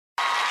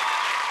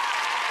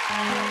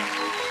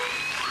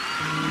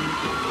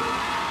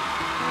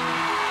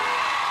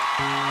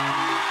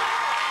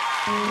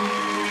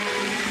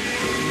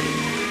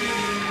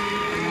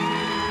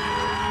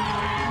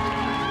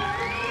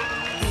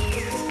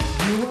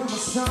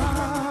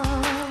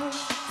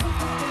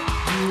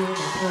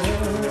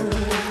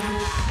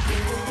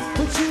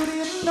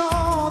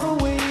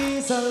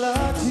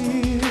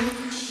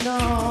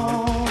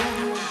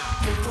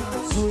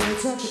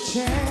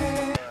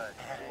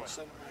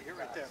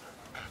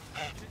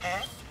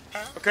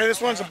Okay,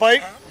 this one's a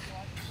bite.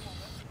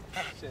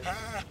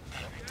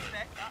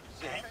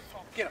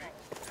 Get him.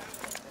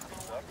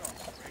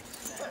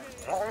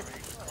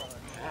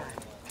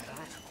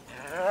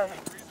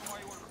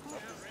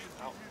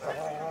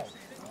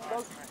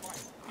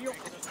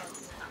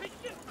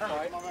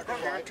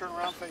 Turn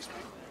around, face me.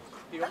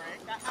 Heel.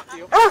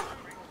 Heel.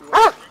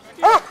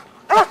 Heel.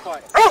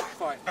 Quiet.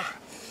 Quiet.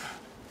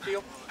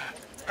 Heel.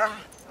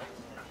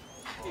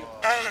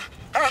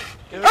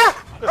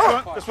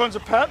 This one's a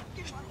pet.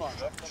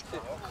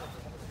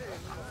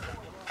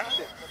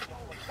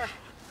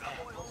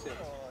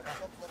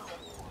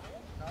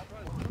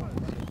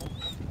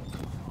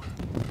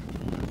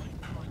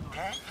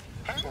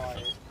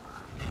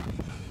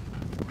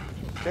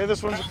 Okay,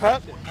 this one's a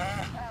pet.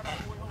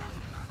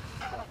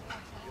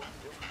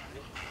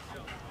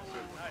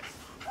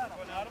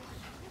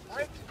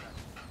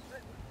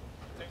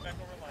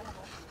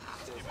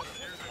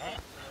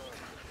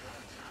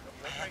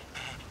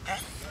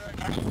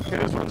 Okay,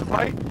 this one's a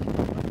bite.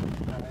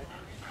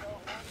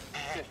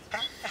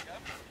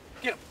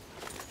 Get him.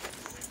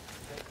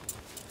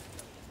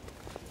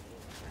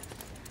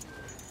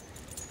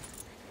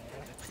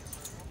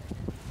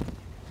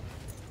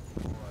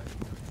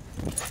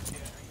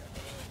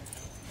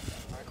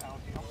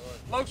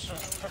 Loose.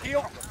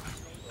 Heel.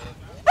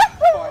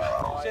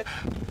 Quiet. Sit.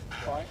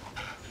 Quiet.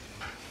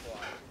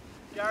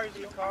 Gary's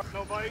in the car.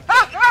 No bite.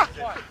 Quiet.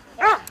 Quiet.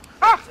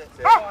 Quiet. Sit.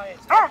 Quiet.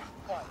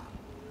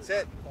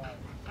 Sit.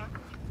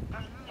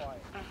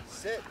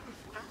 Sit.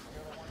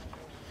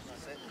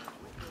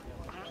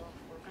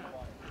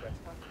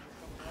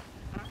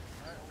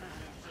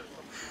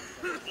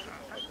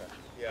 Okay.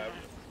 Yeah,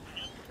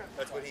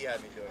 that's what he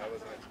had me doing. I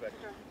wasn't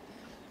expecting.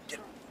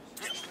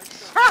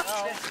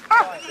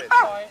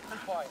 Quiet.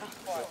 Quiet.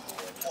 Quiet.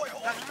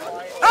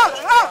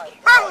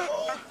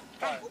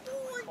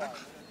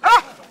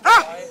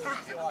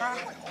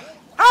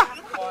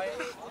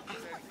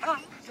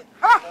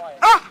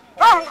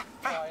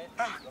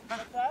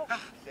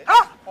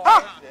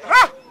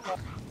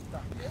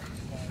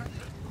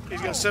 He's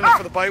going to send it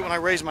for the bite when I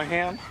raise my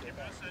hand.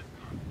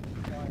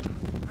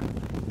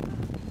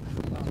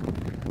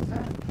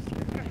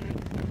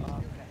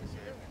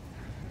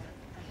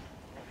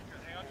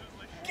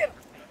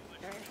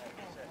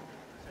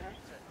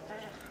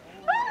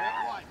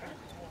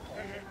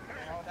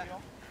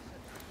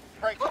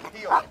 Break the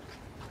heel.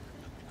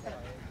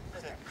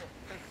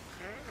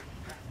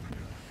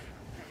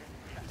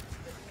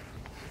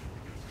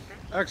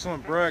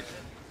 Excellent, Brick.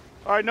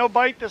 All right, no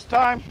bite this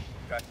time.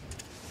 Okay.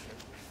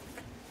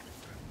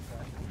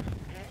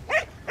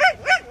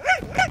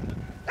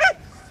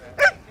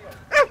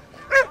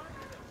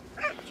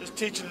 Just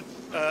teaching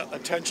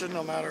attention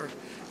no matter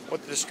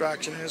what the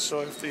distraction is.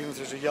 So even if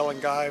there's a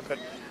yelling guy, but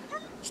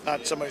it's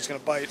not somebody's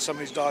going to bite. Some of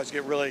these dogs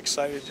get really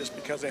excited just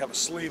because they have a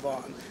sleeve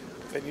on.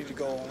 They need to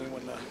go only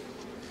when the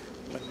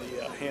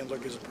handler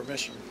gives them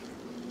permission.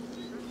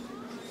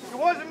 It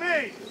wasn't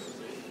me.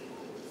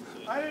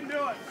 I didn't do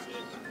it.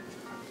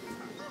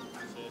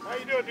 How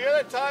you doing? Do you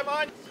have that time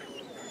on?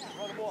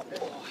 Roll the ball.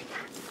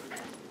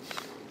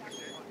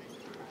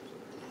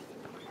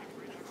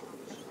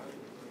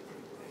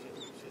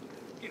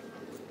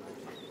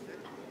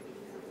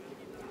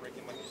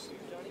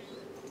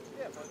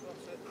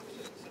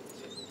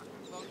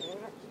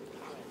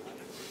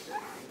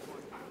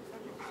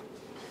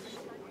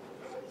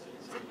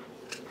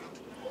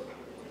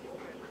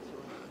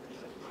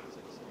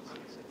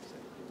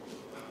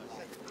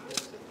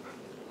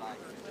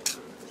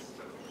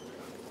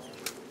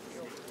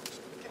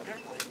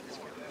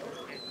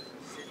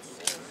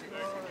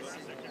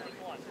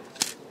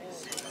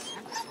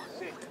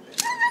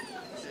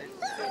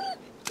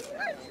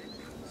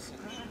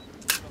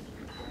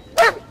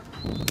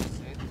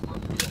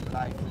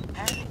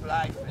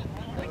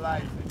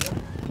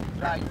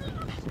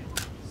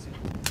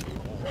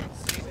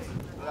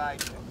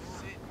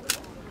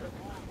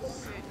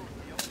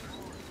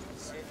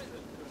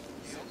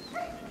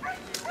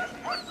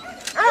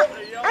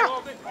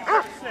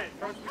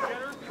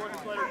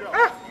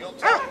 You'll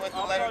tell me when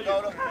to let her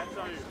go to?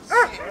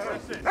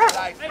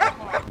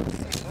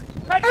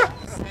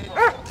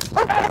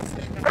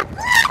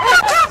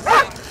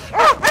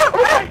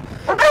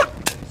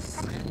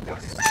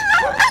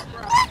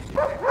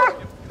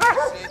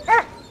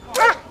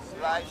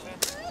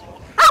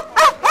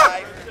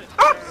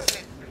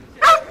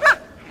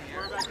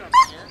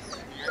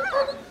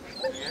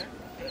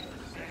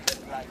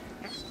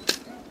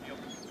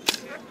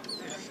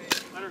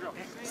 Let her go.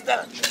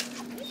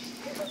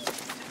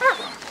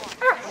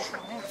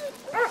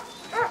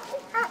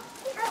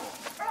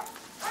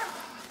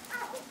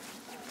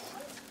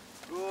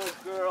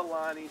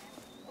 honey.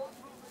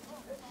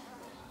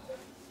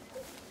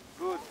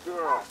 Good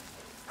girl.